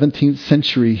in the 17th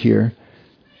century here.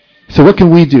 So what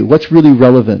can we do? What's really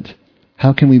relevant?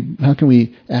 How can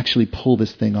we actually pull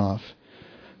this thing off?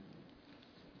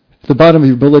 At the bottom of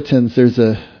your bulletins, there's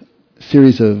a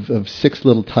series of 6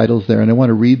 little titles there, and I want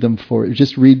to read them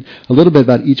just read a little bit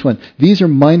about each one. These are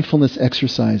mindfulness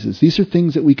exercises. These are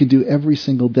things that we can do every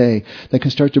single day that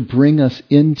can start to bring us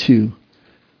into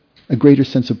a greater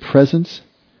sense of presence,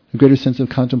 a greater sense of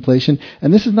contemplation.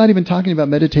 And this is not even talking about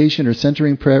meditation or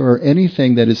centering prayer or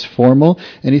anything that is formal,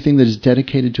 anything that is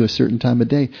dedicated to a certain time of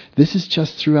day. This is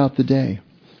just throughout the day.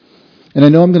 And I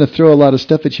know I'm going to throw a lot of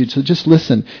stuff at you, so just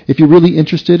listen. If you're really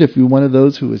interested, if you're one of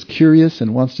those who is curious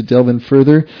and wants to delve in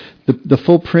further, the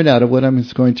full printout of what I'm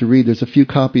going to read, there's a few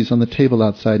copies on the table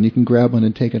outside, and you can grab one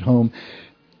and take it home.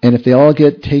 And if they all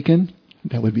get taken,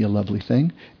 that would be a lovely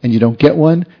thing. And you don't get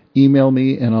one, email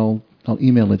me and I'll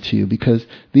email it to you, because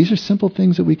these are simple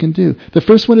things that we can do. The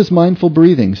first one is mindful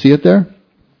breathing. See it there?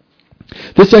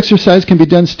 This exercise can be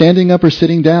done standing up or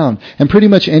sitting down, and pretty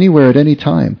much anywhere at any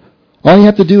time. All you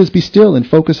have to do is be still and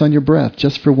focus on your breath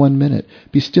just for 1 minute.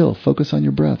 Be still, focus on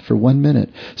your breath for 1 minute.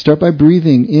 Start by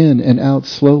breathing in and out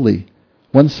slowly.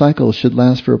 One cycle should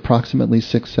last for approximately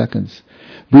 6 seconds.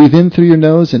 Breathe in through your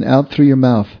nose and out through your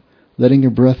mouth, letting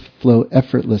your breath flow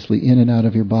effortlessly in and out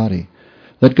of your body.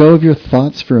 Let go of your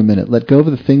thoughts for a minute. Let go of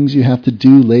the things you have to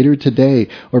do later today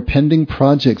or pending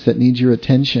projects that need your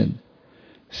attention.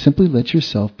 Simply let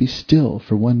yourself be still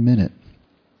for 1 minute.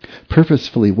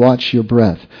 Purposefully watch your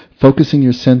breath, focusing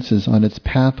your senses on its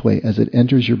pathway as it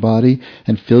enters your body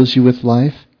and fills you with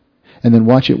life, and then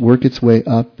watch it work its way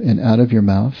up and out of your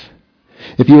mouth.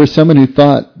 If you were someone who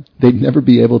thought they'd never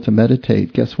be able to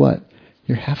meditate, guess what?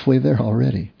 You're halfway there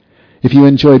already. If you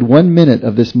enjoyed 1 minute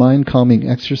of this mind-calming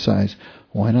exercise,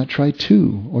 why not try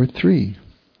 2 or 3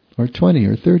 or 20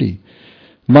 or 30?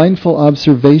 Mindful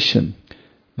observation.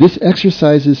 This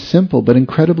exercise is simple but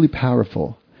incredibly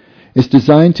powerful. It's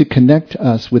designed to connect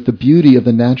us with the beauty of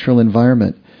the natural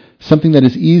environment, something that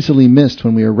is easily missed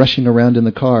when we are rushing around in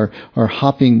the car or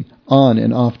hopping on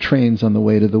and off trains on the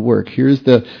way to the work.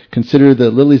 Consider the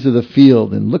lilies of the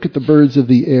field and look at the birds of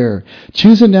the air.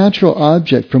 Choose a natural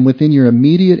object from within your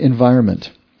immediate environment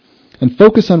and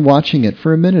focus on watching it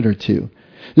for a minute or 2.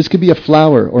 This could be a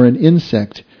flower or an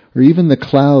insect or even the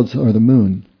clouds or the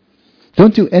moon.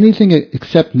 Don't do anything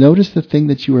except notice the thing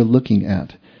that you are looking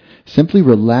at. Simply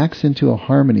relax into a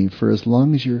harmony for as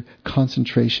long as your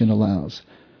concentration allows.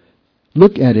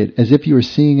 Look at it as if you were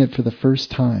seeing it for the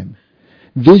first time.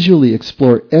 Visually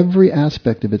explore every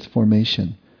aspect of its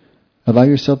formation. Allow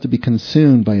yourself to be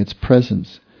consumed by its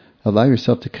presence. Allow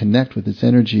yourself to connect with its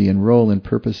energy and role and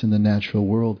purpose in the natural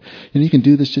world. And you can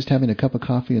do this just having a cup of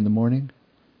coffee in the morning,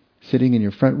 sitting in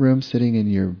your front room, sitting in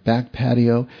your back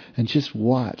patio, and just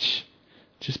watch.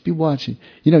 Just be watching.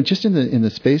 Just in the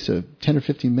space of 10 or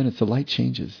 15 minutes, the light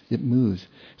changes. It moves.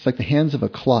 It's like the hands of a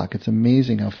clock. It's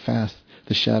amazing how fast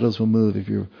the shadows will move if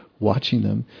you're watching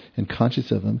them and conscious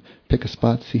of them. Pick a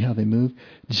spot, see how they move.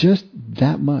 Just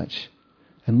that much.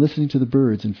 And listening to the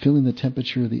birds and feeling the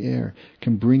temperature of the air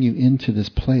can bring you into this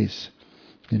place.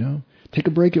 Take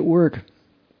a break at work.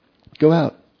 Go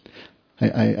out.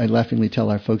 I laughingly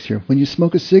tell our folks here, when you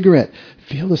smoke a cigarette,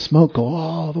 feel the smoke go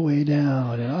all the way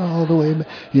down and all the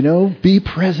way, be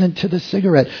present to the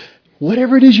cigarette.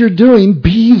 Whatever it is you're doing,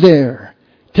 be there.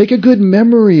 Take a good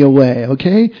memory away,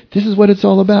 okay? This is what it's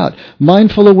all about.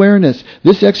 Mindful awareness.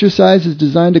 This exercise is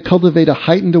designed to cultivate a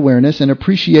heightened awareness and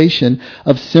appreciation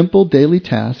of simple daily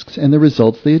tasks and the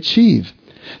results they achieve.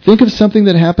 Think of something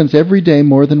that happens every day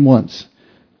more than once.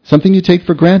 Something you take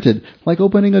for granted, like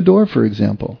opening a door, for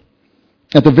example.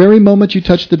 At the very moment you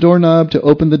touch the doorknob to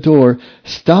open the door,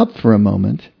 stop for a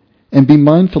moment and be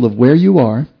mindful of where you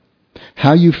are,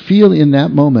 how you feel in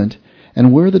that moment,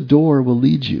 and where the door will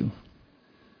lead you.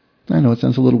 I know it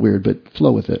sounds a little weird, but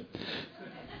flow with it.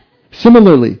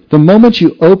 Similarly, the moment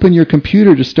you open your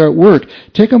computer to start work,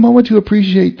 take a moment to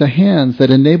appreciate the hands that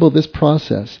enable this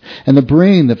process and the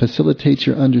brain that facilitates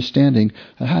your understanding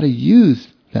of how to use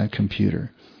that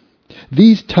computer.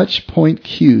 These touch point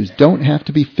cues don't have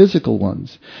to be physical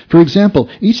ones. For example,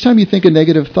 each time you think a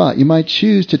negative thought, you might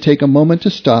choose to take a moment to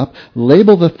stop,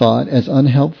 label the thought as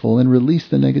unhelpful, and release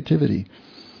the negativity.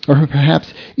 Or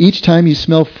perhaps each time you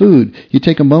smell food, you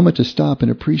take a moment to stop and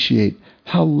appreciate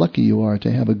how lucky you are to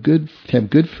have good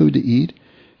food to eat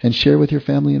and share with your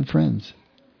family and friends.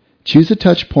 Choose a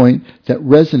touch point that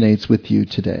resonates with you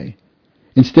today.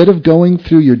 Instead of going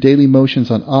through your daily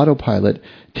motions on autopilot,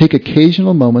 take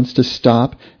occasional moments to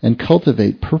stop and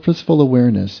cultivate purposeful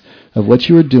awareness of what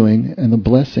you are doing and the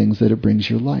blessings that it brings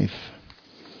your life.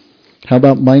 How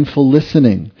about mindful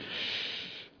listening?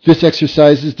 This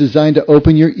exercise is designed to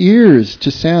open your ears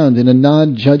to sound in a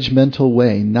non-judgmental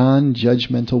way.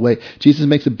 Non-judgmental way. Jesus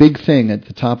makes a big thing at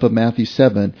the top of Matthew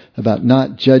 7 about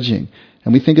not judging.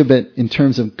 And we think of it in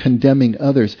terms of condemning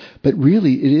others. But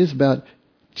really, it is about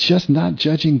just not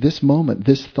judging this moment,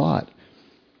 this thought,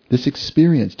 this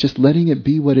experience, just letting it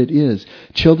be what it is.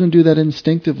 Children do that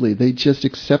instinctively. They just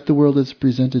accept the world as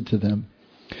presented to them.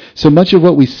 So much of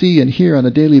what we see and hear on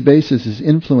a daily basis is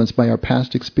influenced by our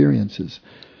past experiences.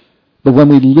 But when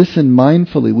we listen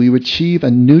mindfully, we achieve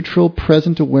a neutral,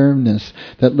 present awareness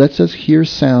that lets us hear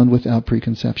sound without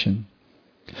preconception.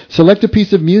 Select a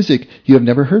piece of music you have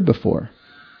never heard before.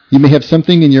 You may have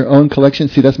something in your own collection.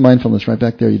 See, that's mindfulness right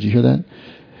back there. Did you hear that?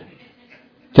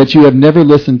 That you have never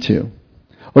listened to.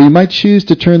 Or you might choose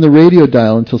to turn the radio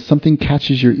dial until something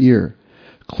catches your ear.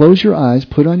 Close your eyes,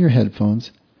 put on your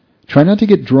headphones. Try not to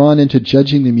get drawn into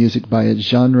judging the music by its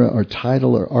genre or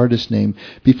title or artist name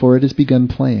before it has begun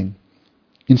playing.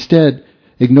 Instead,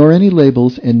 ignore any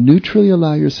labels and neutrally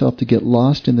allow yourself to get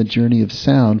lost in the journey of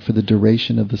sound for the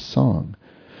duration of the song.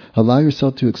 Allow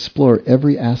yourself to explore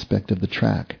every aspect of the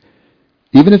track.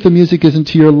 Even if the music isn't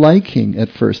to your liking at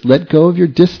first, let go of your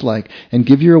dislike and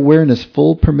give your awareness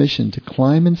full permission to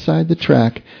climb inside the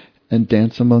track and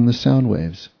dance among the sound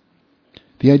waves.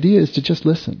 The idea is to just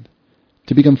listen,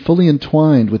 to become fully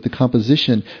entwined with the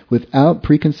composition without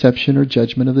preconception or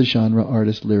judgment of the genre,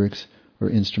 artist, lyrics, or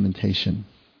instrumentation.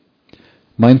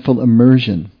 Mindful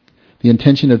immersion. The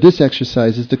intention of this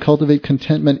exercise is to cultivate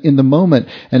contentment in the moment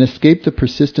and escape the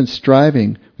persistent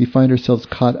striving we find ourselves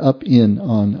caught up in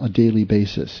on a daily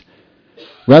basis.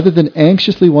 Rather than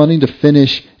anxiously wanting to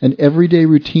finish an everyday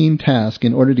routine task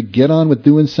in order to get on with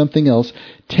doing something else,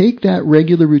 take that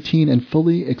regular routine and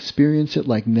fully experience it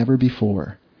like never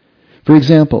before. For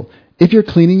example, if you're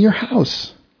cleaning your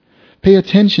house, pay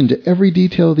attention to every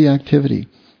detail of the activity.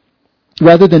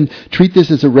 Rather than treat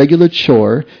this as a regular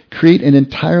chore, create an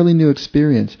entirely new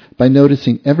experience by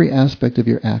noticing every aspect of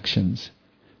your actions.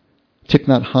 Thich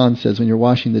Nhat Hanh says, when you're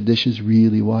washing the dishes,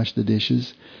 really wash the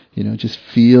dishes. Just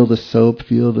feel the soap,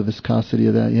 feel the viscosity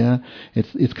of that. Yeah,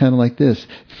 it's kind of like this.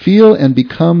 Feel and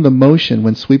become the motion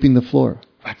when sweeping the floor.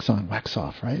 Wax on, wax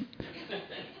off, right?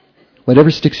 Whatever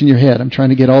sticks in your head. I'm trying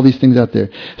to get all these things out there.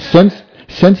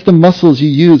 Sense the muscles you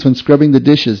use when scrubbing the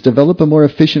dishes. Develop a more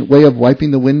efficient way of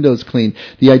wiping the windows clean.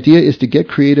 The idea is to get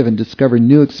creative and discover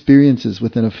new experiences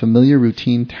within a familiar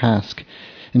routine task.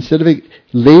 Instead of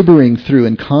laboring through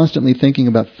and constantly thinking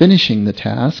about finishing the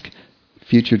task,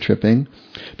 future tripping,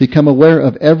 become aware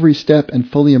of every step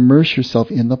and fully immerse yourself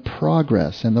in the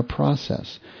progress and the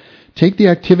process. Take the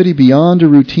activity beyond a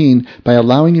routine by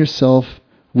allowing yourself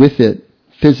with it,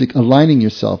 aligning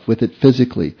yourself with it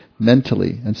physically,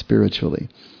 mentally, and spiritually.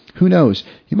 Who knows?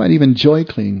 You might even enjoy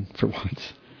cleaning for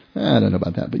once. I don't know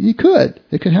about that, but you could.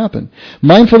 It could happen.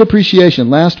 Mindful appreciation,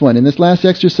 last one. In this last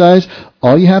exercise,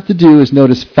 all you have to do is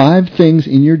notice 5 things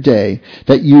in your day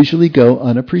that usually go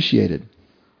unappreciated.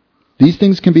 These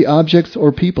things can be objects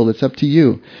or people. It's up to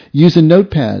you. Use a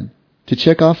notepad to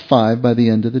check off 5 by the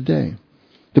end of the day.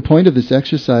 The point of this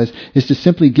exercise is to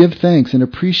simply give thanks and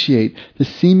appreciate the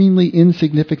seemingly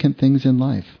insignificant things in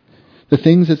life. The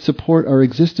things that support our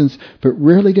existence but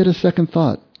rarely get a second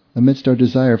thought amidst our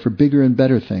desire for bigger and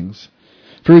better things.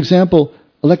 For example,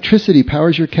 electricity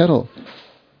powers your kettle.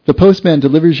 The postman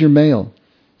delivers your mail.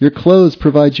 Your clothes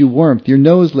provide you warmth. Your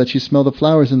nose lets you smell the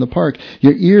flowers in the park.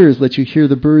 Your ears let you hear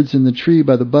the birds in the tree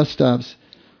by the bus stops.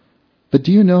 But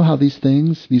do you know how these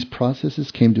things, these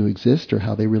processes came to exist or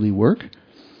how they really work?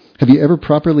 Have you ever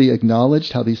properly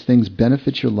acknowledged how these things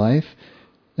benefit your life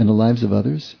and the lives of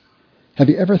others? Have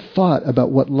you ever thought about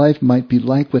what life might be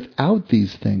like without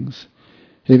these things?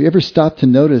 Have you ever stopped to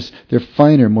notice their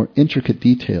finer, more intricate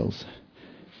details?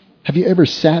 Have you ever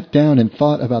sat down and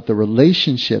thought about the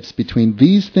relationships between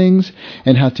these things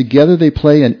and how together they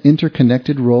play an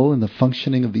interconnected role in the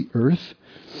functioning of the earth?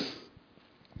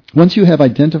 Once you have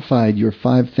identified your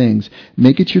 5 things,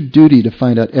 make it your duty to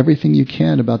find out everything you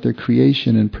can about their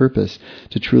creation and purpose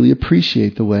to truly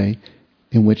appreciate the way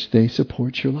in which they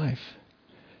support your life.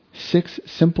 6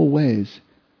 simple ways.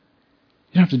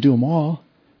 You don't have to do them all.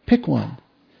 Pick one.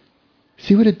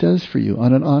 See what it does for you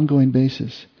on an ongoing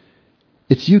basis.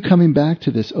 It's you coming back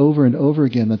to this over and over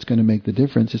again that's going to make the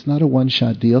difference. It's not a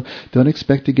one-shot deal. Don't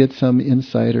expect to get some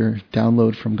insight or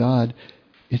download from God.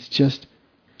 It's just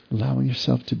allowing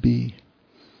yourself to be.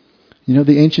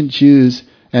 The ancient Jews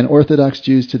and Orthodox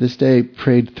Jews to this day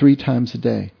prayed 3 times a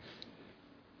day.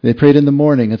 They prayed in the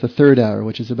morning at the 3rd hour,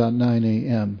 which is about 9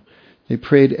 a.m. They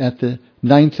prayed at the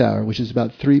 9th hour, which is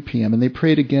about 3 p.m. And they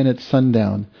prayed again at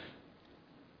sundown.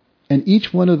 And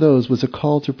each one of those was a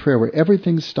call to prayer where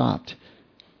everything stopped.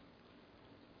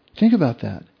 Think about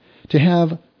that. To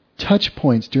have touch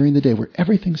points during the day where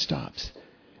everything stops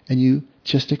and you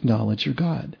just acknowledge your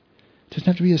God. It doesn't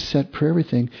have to be a set prayer,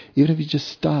 everything. Even if you just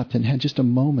stopped and had just a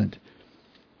moment.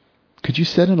 Could you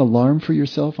set an alarm for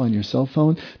yourself on your cell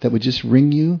phone that would just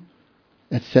ring you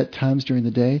at set times during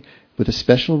the day with a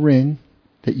special ring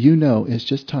that you know is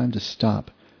just time to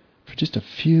stop for just a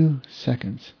few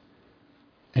seconds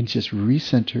and just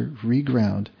recenter,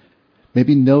 reground.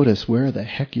 Maybe notice where the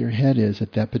heck your head is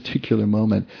at that particular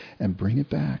moment and bring it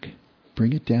back,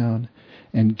 bring it down,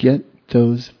 and get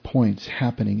those points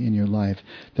happening in your life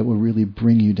that will really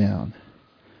bring you down.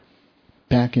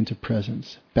 Back into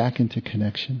presence, back into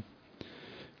connection.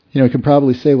 You can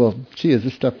probably say, well, gee, is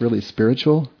this stuff really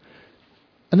spiritual?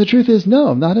 And the truth is,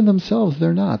 no, not in themselves,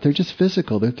 they're not. They're just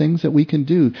physical. They're things that we can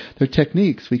do. They're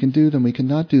techniques. We can do them, we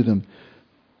cannot do them.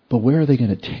 But where are they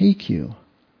going to take you?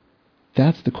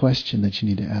 That's the question that you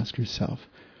need to ask yourself.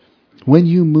 When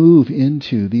you move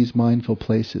into these mindful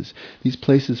places, these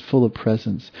places full of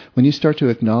presence, when you start to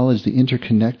acknowledge the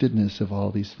interconnectedness of all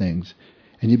these things,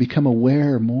 and you become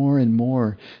aware more and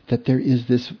more that there is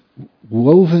this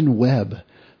woven web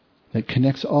that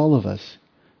connects all of us,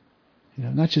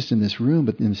 not just in this room,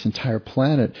 but in this entire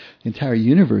planet, the entire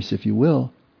universe, if you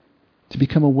will, to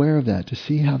become aware of that, to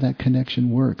see how that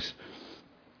connection works.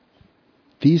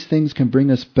 These things can bring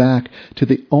us back to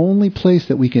the only place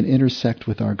that we can intersect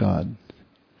with our God.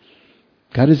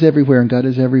 God is everywhere and God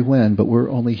is everywhen, but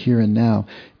we're only here and now.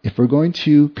 If we're going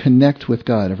to connect with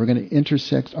God, if we're going to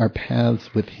intersect our paths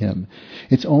with Him,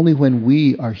 it's only when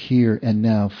we are here and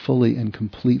now fully and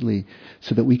completely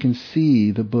so that we can see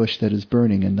the bush that is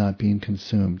burning and not being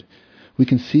consumed. We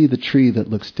can see the tree that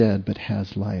looks dead but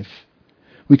has life.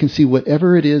 We can see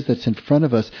whatever it is that's in front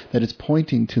of us that is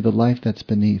pointing to the life that's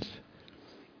beneath.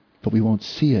 But we won't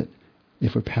see it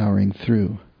if we're powering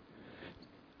through.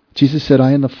 Jesus said, I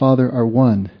and the Father are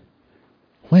one.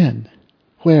 When?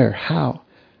 Where? How?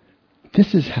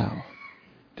 This is how.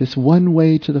 This one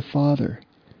way to the Father.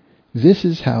 This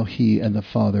is how He and the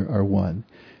Father are one.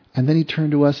 And then He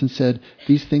turned to us and said,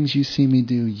 these things you see me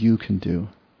do, you can do.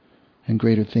 And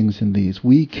greater things than these.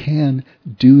 We can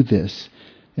do this.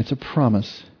 It's a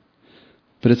promise.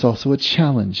 But it's also a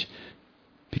challenge.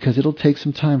 Because it'll take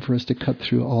some time for us to cut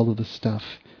through all of the stuff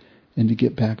and to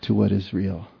get back to what is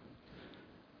real.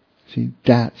 See,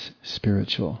 that's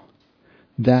spiritual.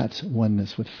 That's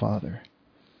oneness with Father.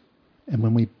 And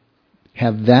when we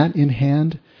have that in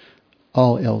hand,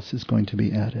 all else is going to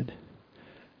be added.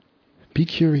 Be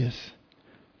curious.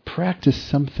 Practice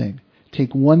something.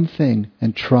 Take one thing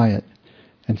and try it.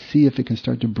 And see if it can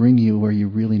start to bring you where you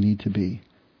really need to be.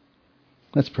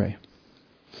 Let's pray.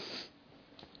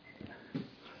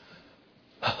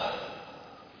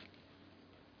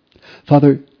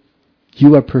 Father,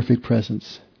 you are perfect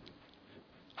presence.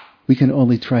 We can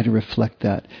only try to reflect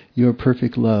that. You are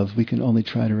perfect love. We can only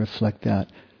try to reflect that.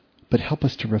 But help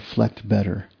us to reflect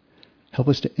better. Help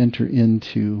us to enter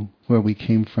into where we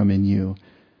came from in you.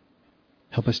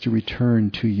 Help us to return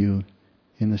to you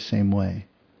in the same way.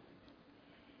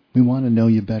 We want to know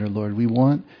you better, Lord. We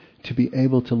want to be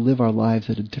able to live our lives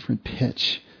at a different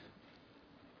pitch.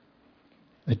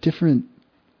 A different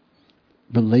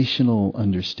relational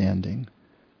understanding.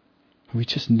 We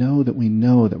just know that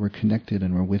we're connected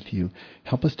and we're with you.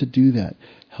 Help us to do that.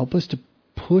 Help us to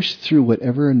push through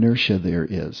whatever inertia there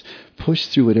is. Push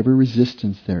through whatever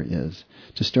resistance there is.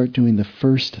 To start doing the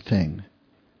first thing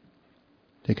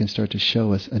that can start to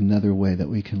show us another way that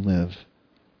we can live.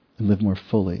 And live more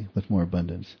fully with more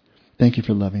abundance. Thank you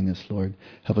for loving us, Lord.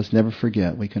 Help us never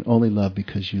forget we can only love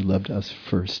because you loved us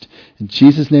first. In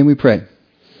Jesus' name we pray.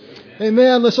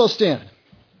 Amen. Let's all stand.